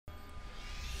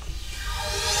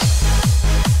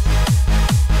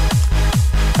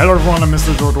Hello everyone, I'm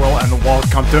Mr.Jordwell and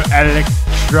welcome to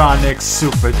Electronic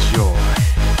Super Joy.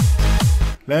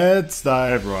 Let's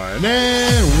dive right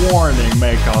in. Warning,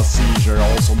 may cause seizure,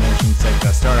 also motion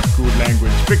sickness, turn of crude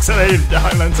language, pixelated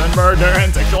violence and murder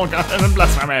and sexual content and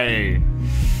blasphemy.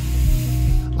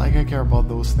 Like I care about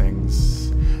those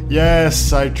things.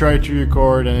 Yes, I tried to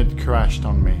record and it crashed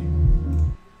on me.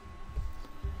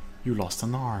 You lost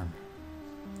an arm.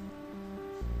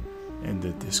 In the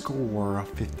disco war of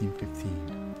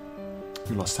 1515.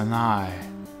 You lost an eye.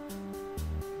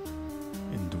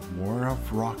 In the war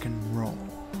of rock and roll.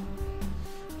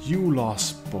 You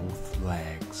lost both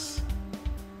legs.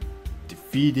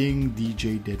 Defeating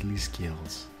DJ Deadly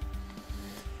Skills.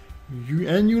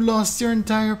 You lost your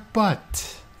entire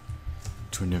butt.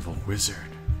 To an evil wizard.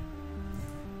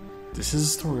 This is a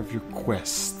story of your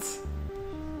quest.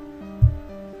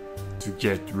 To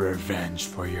get revenge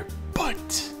for your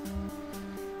butt.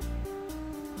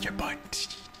 Your butt.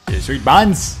 Yeah, sweet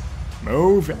buns.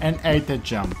 Move and A to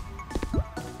jump. Oh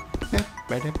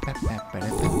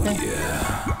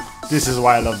yeah. This is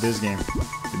why I love this game.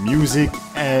 The music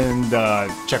and the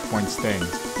checkpoints thing.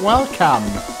 Welcome.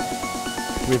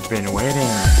 We've been waiting.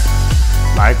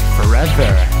 Like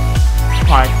forever.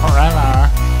 Like forever.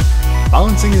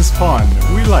 Bouncing is fun.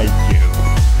 We like you.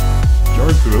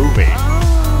 You're groovy.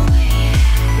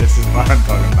 This is what I'm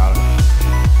talking about.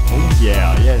 Oh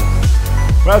yeah, yeah.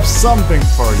 We have something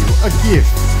for you, a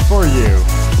gift for you,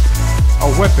 a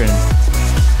weapon.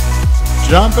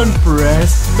 Jump and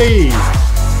press B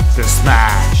to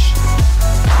smash.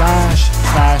 Smash,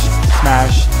 smash,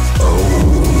 smash. Oh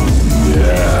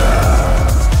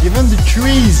yeah. Even the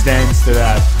trees dance to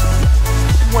that.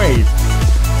 Wait.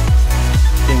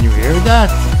 Can you hear that?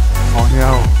 Oh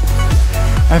no.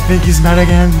 I think he's mad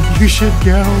again. You should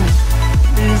go.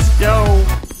 Please go.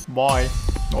 Bye.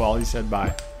 Well, he said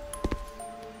bye.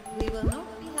 We will not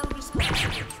be held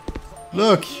responsible.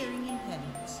 Look,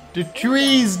 the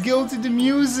trees go to the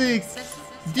music,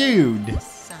 dude.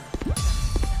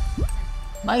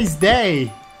 Nice day.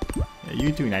 Yeah,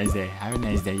 you too, nice day. Have a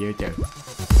nice day, you too.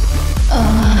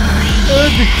 Oh,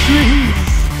 the trees.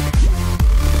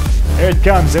 Here it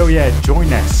comes. Oh yeah,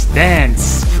 join us.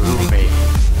 Dance, groovy.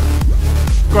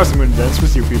 Of course I'm gonna dance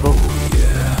with you people. Oh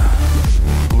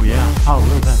yeah. Oh yeah. I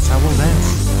will dance. I will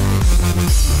dance.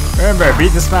 Remember,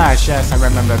 beat the smash. Yes, I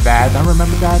remember that. I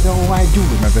remember that. Oh, I do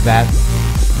remember that.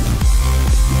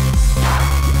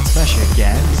 Smash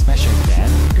again. Smash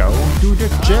again. Go to the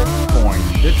checkpoint.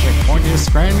 The checkpoint is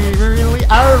really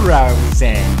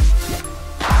arousing.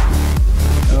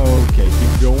 Okay,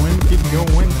 keep going, keep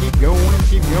going, keep going,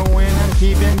 keep going, and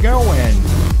keep on going.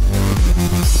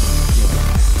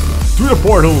 To the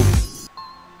portal.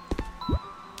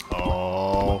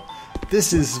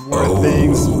 This is where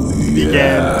things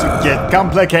begin to get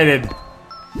complicated.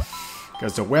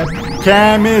 Because the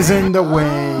webcam is in the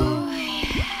way.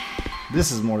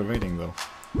 This is motivating though.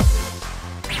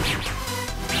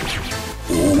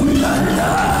 Ooh la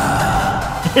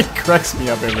la. It cracks me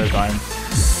up every time.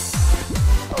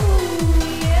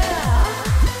 Oh yeah.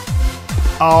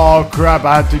 Oh crap,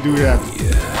 I had to do that.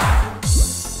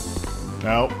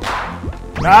 No.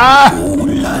 Ah! Ooh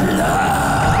la la.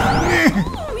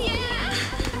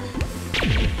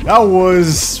 That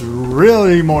was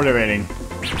really motivating.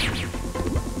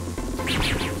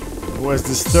 It was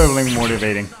disturbingly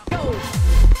motivating.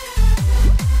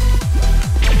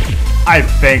 I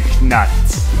think not.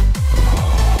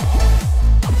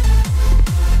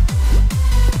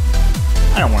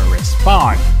 I don't want to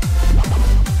respawn.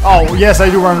 Oh, yes, I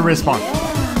do want to respawn.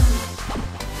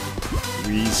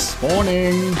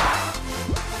 Respawning.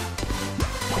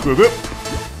 Boop, boop.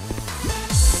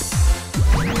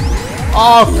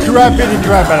 Oh, crappity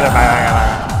crap.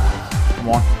 Come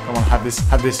on, come on, have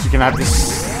this, you can have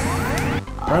this.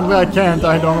 Apparently I can't,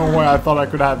 I don't know why I thought I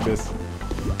could have this.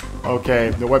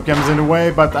 Okay, the webcam's in the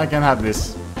way, but I can have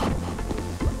this.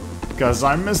 Because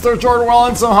I'm Mr.Jordwell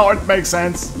and somehow it makes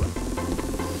sense.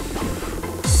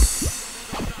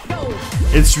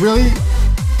 It's really...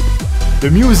 The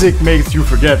music makes you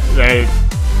forget that it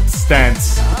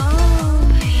stands.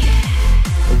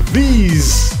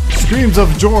 These screams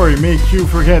of joy make you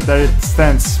forget that it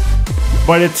stands.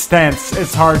 But it stands.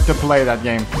 It's hard to play that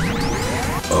game.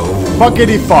 Oh,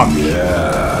 fuckity fuck.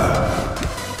 Yeah.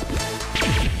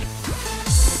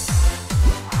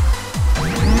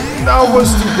 That was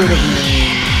stupid of me.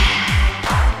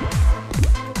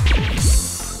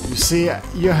 You see,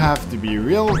 you have to be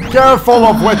real careful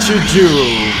of what you do.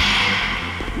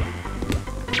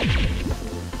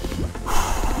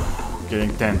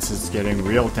 Getting tense, it's getting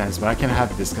real tense, but I can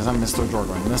have this because I'm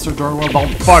Mr.Jordwell. Mr.Jordwell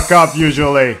don't fuck up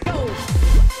usually.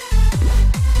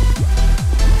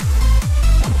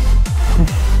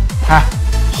 Ha!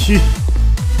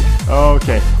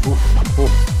 Okay. Oof,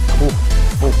 oof,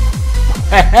 oof, oof.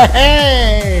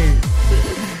 Hey!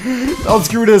 Don't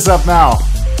screw this up now.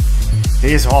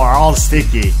 These are all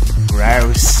sticky.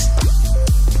 Gross.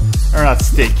 They're not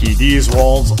sticky. These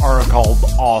walls are called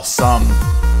awesome.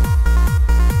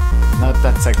 Not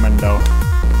that segment though.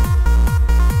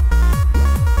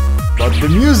 But the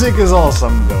music is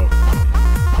awesome though.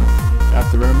 You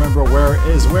have to remember where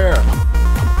is where.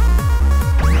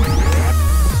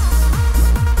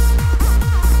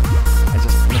 I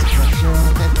just missed my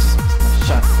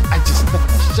shot. I just missed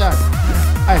my shot.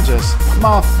 I just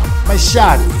muffed my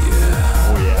shot.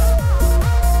 Oh yeah.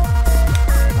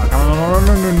 Oh,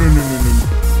 no.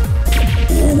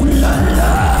 Ooh la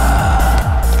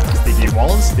la. Sticky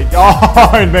walls?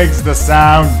 Oh, it makes the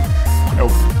sound.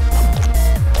 Nope.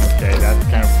 Okay, that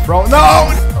kind of throw. No!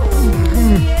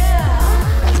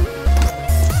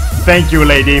 Thank you,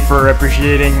 lady, for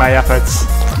appreciating my efforts.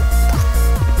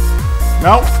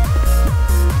 No.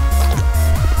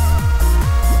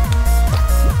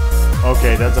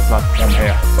 Okay, that's a platform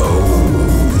here. Oh,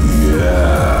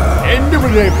 yeah.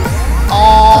 Indubitably.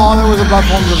 Oh, there was a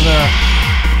platform there.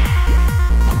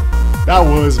 That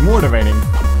was motivating.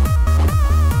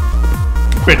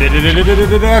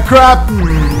 Crap! Oh,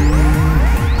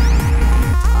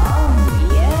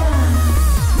 yeah.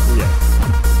 Yeah.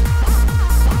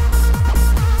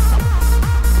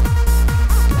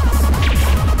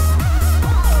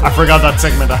 I forgot that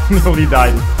segment. I nearly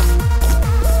died.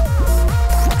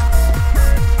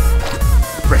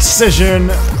 Precision,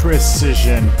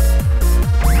 precision.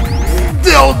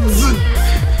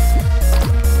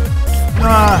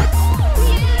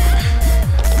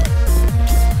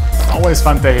 Always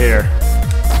fun to hear.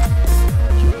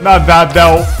 Not bad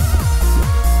though.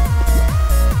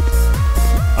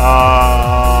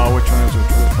 Which one is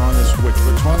which? Which one is which?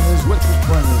 Which one is which? Which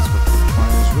one is which? Which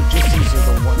one is which? Just these are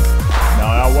the one. No,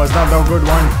 that was not the good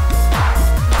one.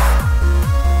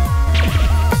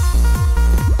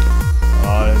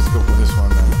 Let's go for this one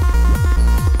then.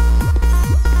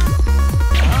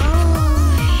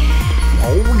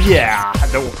 Oh yeah!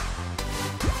 No.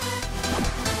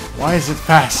 Why is it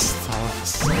fast?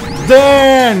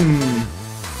 Then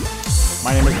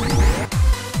my name is.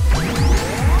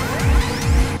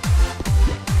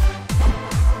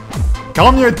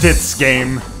 Calm your tits,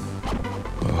 game.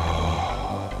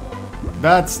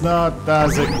 That's not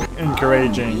as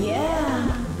encouraging. Oh,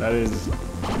 yeah. That is.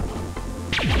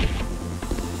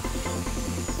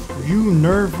 You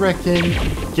nerve-wracking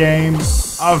game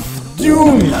of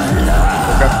doom.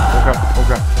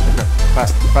 Okay.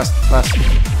 Fast.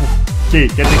 Key,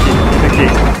 get the key.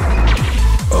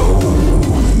 Oh,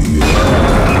 yeah.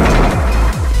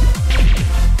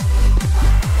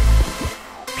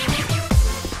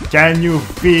 Can you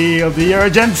feel the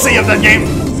urgency of the game?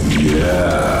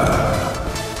 Yeah.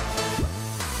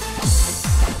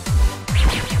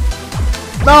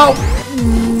 No!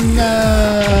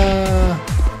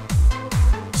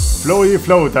 Floaty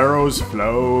float, arrows,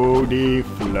 floaty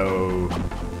flow.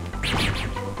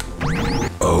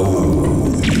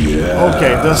 Oh, yeah.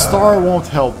 Okay, the star won't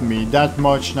help me that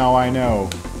much now I know.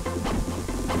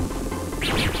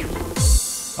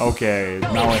 Okay,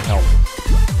 now it helped.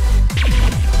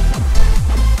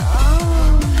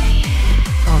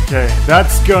 Okay,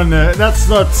 that's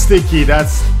not sticky,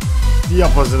 that's the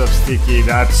opposite of sticky.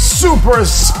 That's super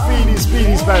speedy.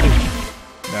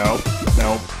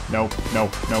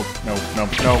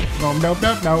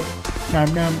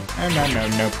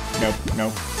 Nope.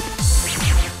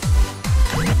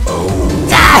 Oh,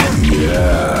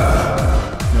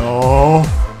 yeah. No.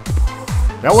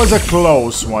 That was a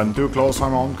close one. Too close,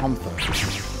 I'm on comfort.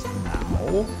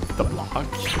 Now, the block.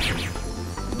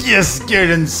 Yes, get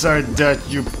inside that,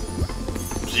 you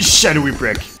shadowy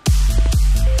brick.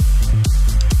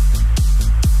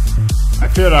 I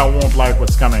feel I won't like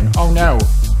what's coming. Oh no.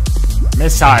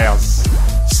 Missiles.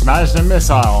 Smash the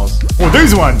missiles. Oh,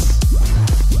 these ones!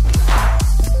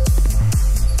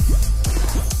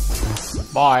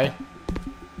 Bye.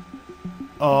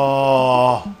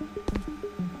 Oh,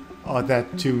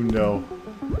 that tune though.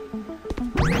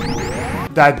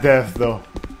 That death though.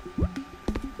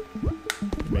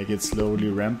 Make it slowly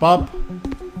ramp up.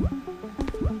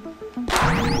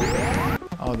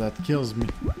 Oh, that kills me.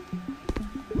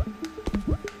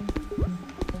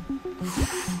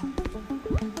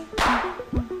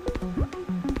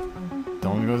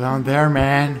 Don't go down there,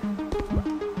 man.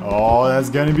 Oh, that's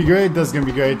gonna be great. That's gonna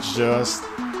be great. Just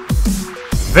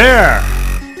there.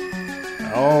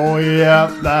 Oh yeah,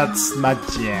 that's my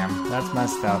jam. That's my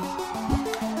stuff.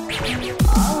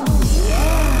 Oh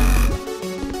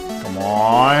yeah. Come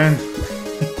on.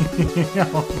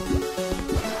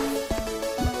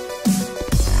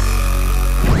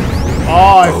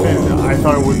 Oh, I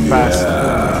thought it would pass.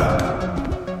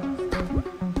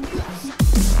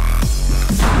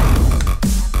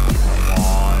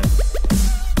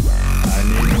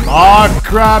 Oh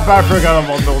crap, I forgot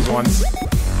about those ones.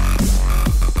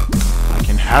 I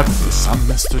can have this on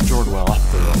Mr. Jordwell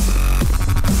after all.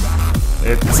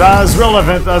 It's as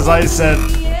relevant as I said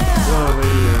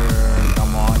earlier.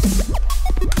 Come on.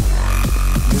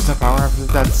 Use the power of the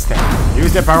dubstep.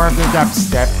 Use the power of the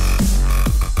dubstep.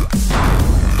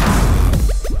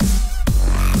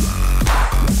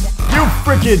 You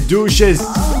freaking douches!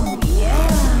 Oh, yeah.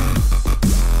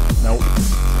 No.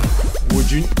 Would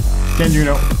you... Can you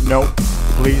no? No.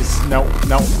 Please. No.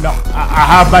 No. No. I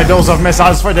have my dose of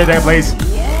missiles for the day, please.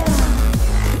 Yeah.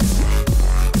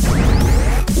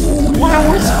 What are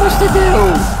we supposed to do?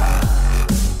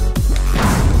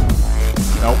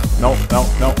 No. No. No.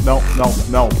 No. No. No.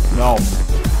 No. No.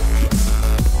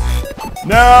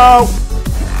 No!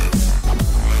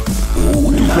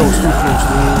 Too close. Too close.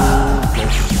 Too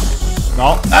close.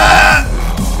 No. Ah!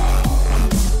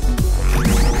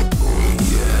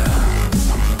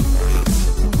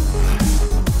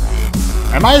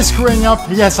 Am I screwing up?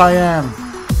 Yes, I am.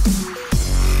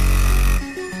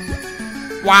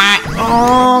 What?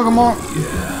 Oh, come on.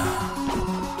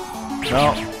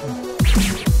 No.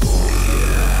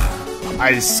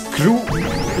 I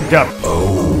screwed up.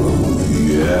 Oh,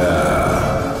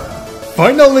 yeah.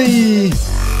 Finally!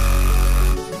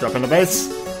 Dropping the base.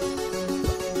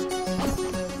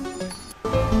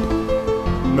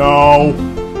 No.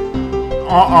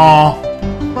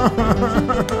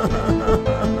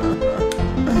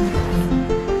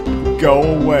 Go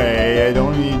away. I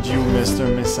don't need you, Mr.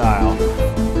 Missile.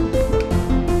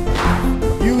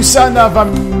 You son of a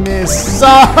missile!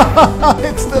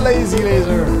 It's the lazy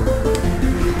laser.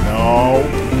 No.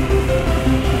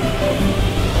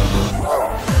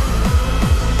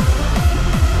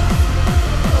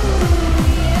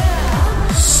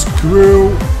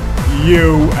 Screw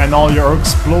you and all your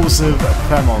explosive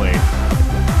family.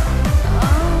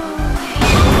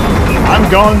 I'm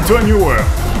going to a new world.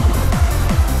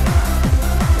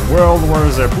 A world where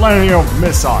there are plenty of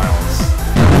missiles.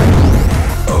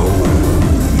 Oh,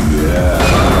 yeah.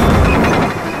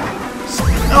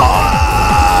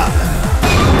 Ah!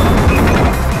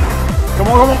 Come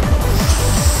on, come on.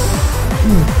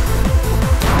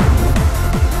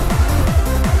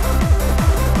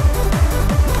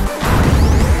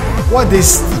 What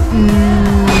is...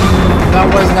 that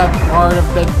was not part of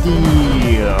the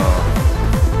deal.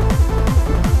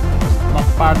 Not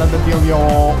part of the deal,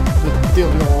 yo. The deal,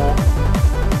 yo.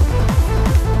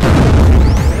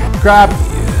 Crap.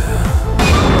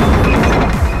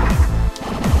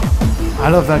 I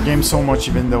love that game so much,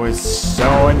 even though it's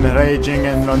so enraging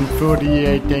and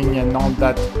infuriating and all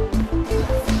that.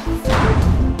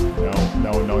 No,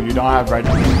 no, no, you don't have right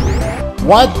now.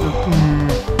 What?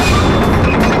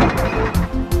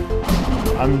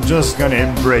 I'm just gonna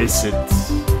embrace it.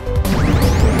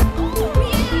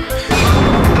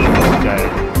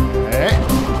 Okay.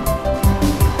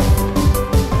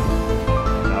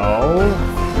 No.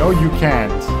 No, you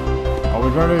can't. I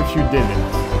would rather if you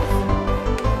didn't.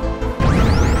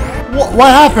 What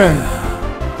happened?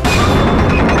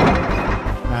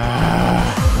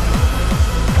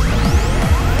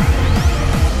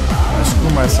 I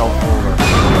screwed myself over.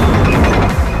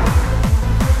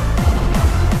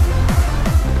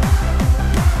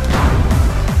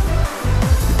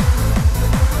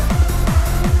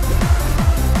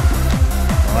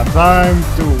 Time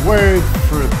to wait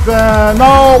for that.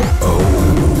 No! Oh,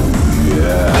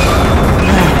 yeah.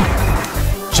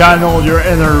 Channel your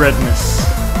inner redness.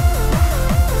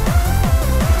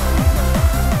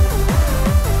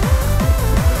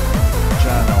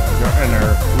 Channel your inner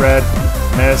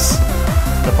redness.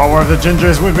 The power of the ginger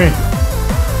is with me.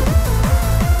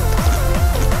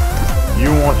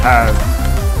 You won't have.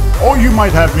 Oh, you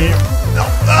might have me. No!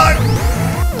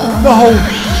 No!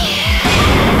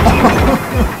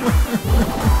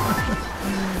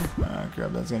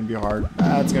 Crap, that's gonna be hard.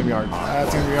 That's gonna be hard.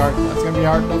 That's gonna be hard. That's gonna be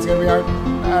hard. That's gonna be hard.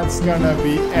 That's gonna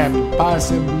be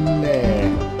impossible.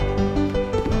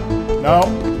 No.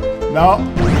 No.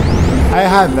 I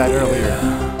had that earlier.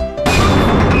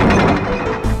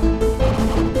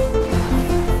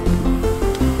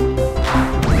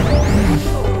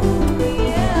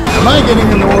 Am I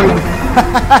getting annoyed?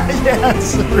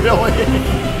 Yes, really.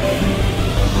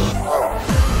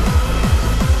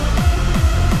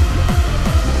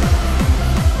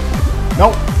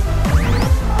 Nope.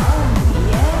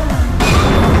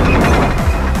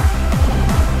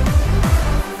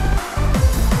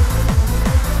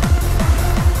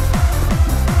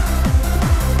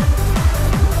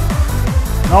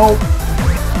 No.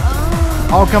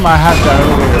 How come I had that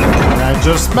earlier? And I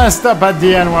just messed up at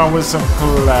the end when I was so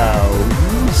close.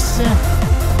 Mystery.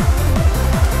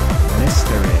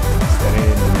 Mystery,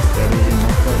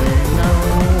 no.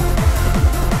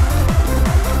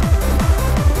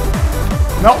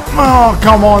 No. Oh,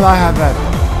 come on, I had that.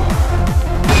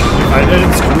 If I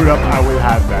didn't screw it up, I will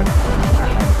have that.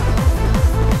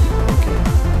 Okay.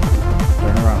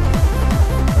 Turn around.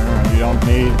 Turn around. You don't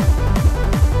need...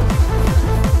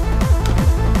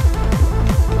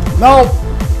 No!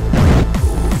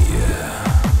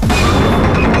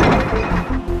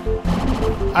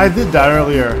 I did that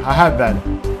earlier. I had that.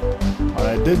 But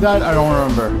I did that? I don't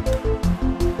remember.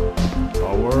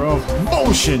 Power of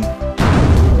motion!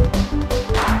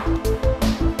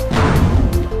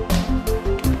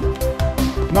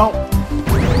 No.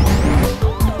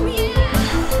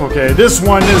 Okay, this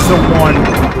one is the one.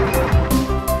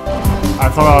 I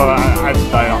thought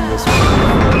I'd die on this one.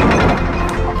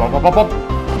 Up.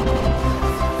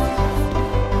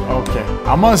 Okay,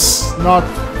 I must not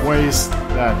waste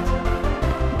that.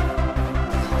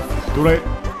 Too late.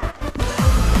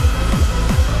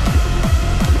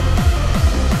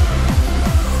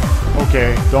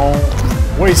 Okay, don't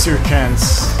waste your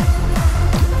chance.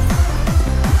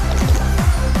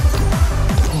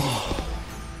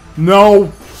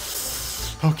 No!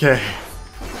 Okay.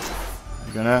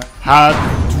 I'm gonna have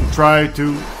to try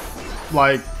to,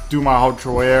 like, do my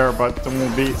outro air, but it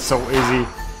won't be so easy.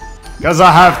 Because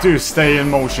I have to stay in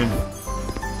motion.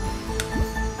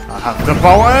 I have the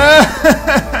power.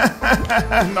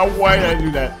 No way I do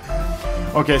that.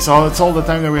 Okay, so that's all the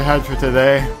time that we had for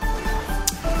today.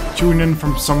 Tune in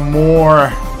for some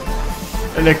more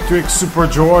Electric Super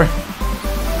Joy.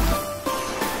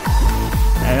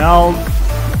 And I'll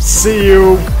see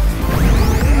you.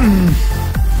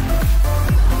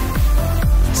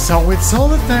 So it's all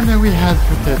the time that we had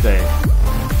for today.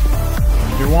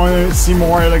 If you want to see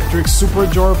more Electric Super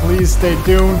Joy, please stay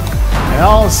tuned. And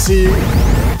I'll see you.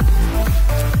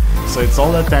 So it's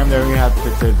all the time that we had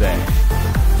for today.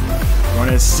 If you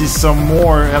want to see some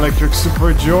more Electric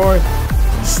Super Joy,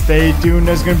 stay tuned.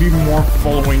 There's going to be more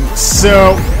following.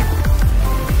 So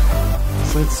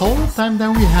it's all the time that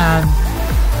we had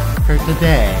for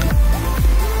today.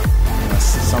 Let's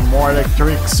see some more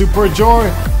Electric Super Joy.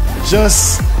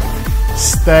 Just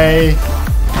stay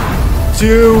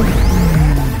tuned.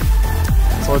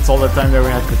 So it's all the time that we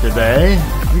had for today.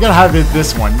 I'm gonna have it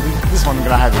this one. This one I'm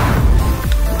gonna have it.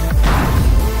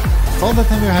 It's all the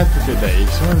time we had for today.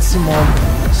 If you want to see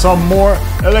some more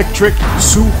Electric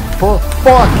Super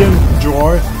fucking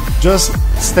Joy, just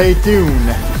stay tuned.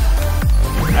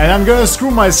 And I'm gonna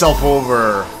screw myself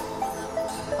over.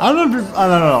 I don't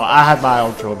know. I had my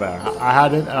outro there. I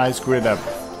had it and I screwed it up.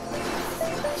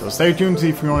 So stay tuned to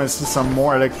if you want to see some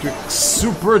more Electric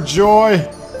Super Joy.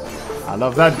 I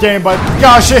love that game, but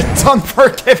gosh, it's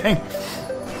unforgiving.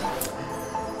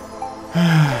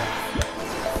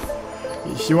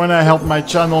 If you want to help my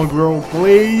channel grow,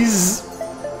 please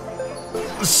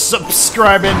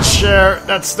subscribe and share.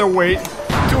 That's the way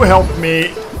to help me.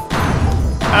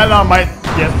 And I might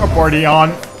get a party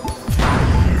on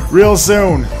real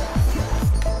soon.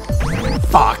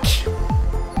 Fuck.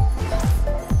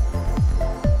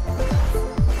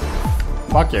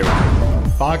 Fuck you.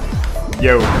 Fuck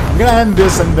you. I'm gonna end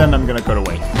this and then I'm gonna cut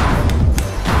away.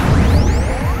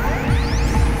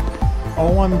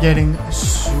 Oh, I'm getting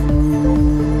super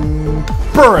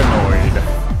annoyed.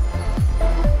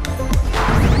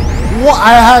 What?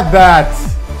 I had that.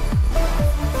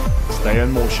 Stay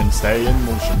in motion, stay in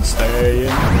motion, stay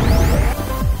in motion.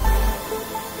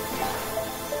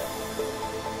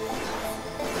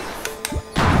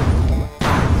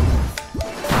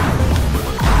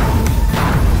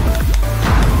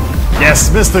 Yes,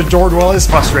 Mr.Jordwell is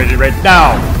frustrated right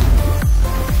now.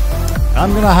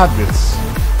 I'm gonna have this.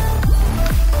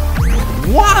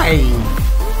 Why?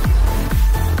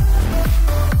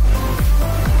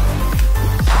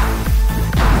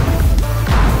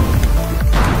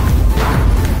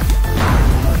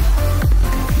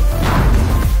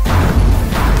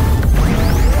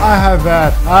 I have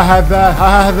that. I have that.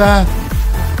 I have that.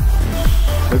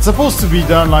 It's supposed to be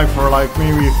done like for like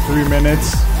maybe 3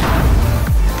 minutes.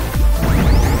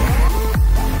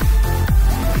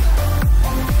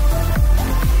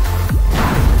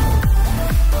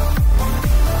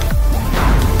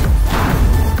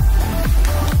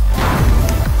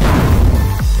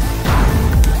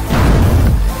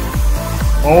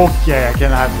 Okay, I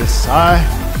can have this. I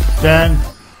can.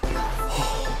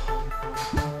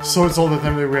 So it's all the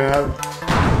time that we have.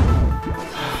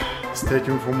 Stay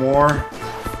tuned for more.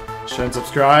 Share and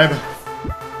subscribe.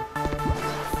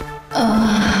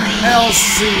 I'll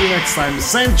see you next time.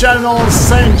 Same channel,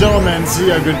 same gentlemen. See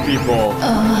ya, good people.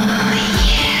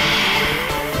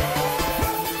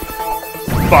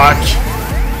 Fuck.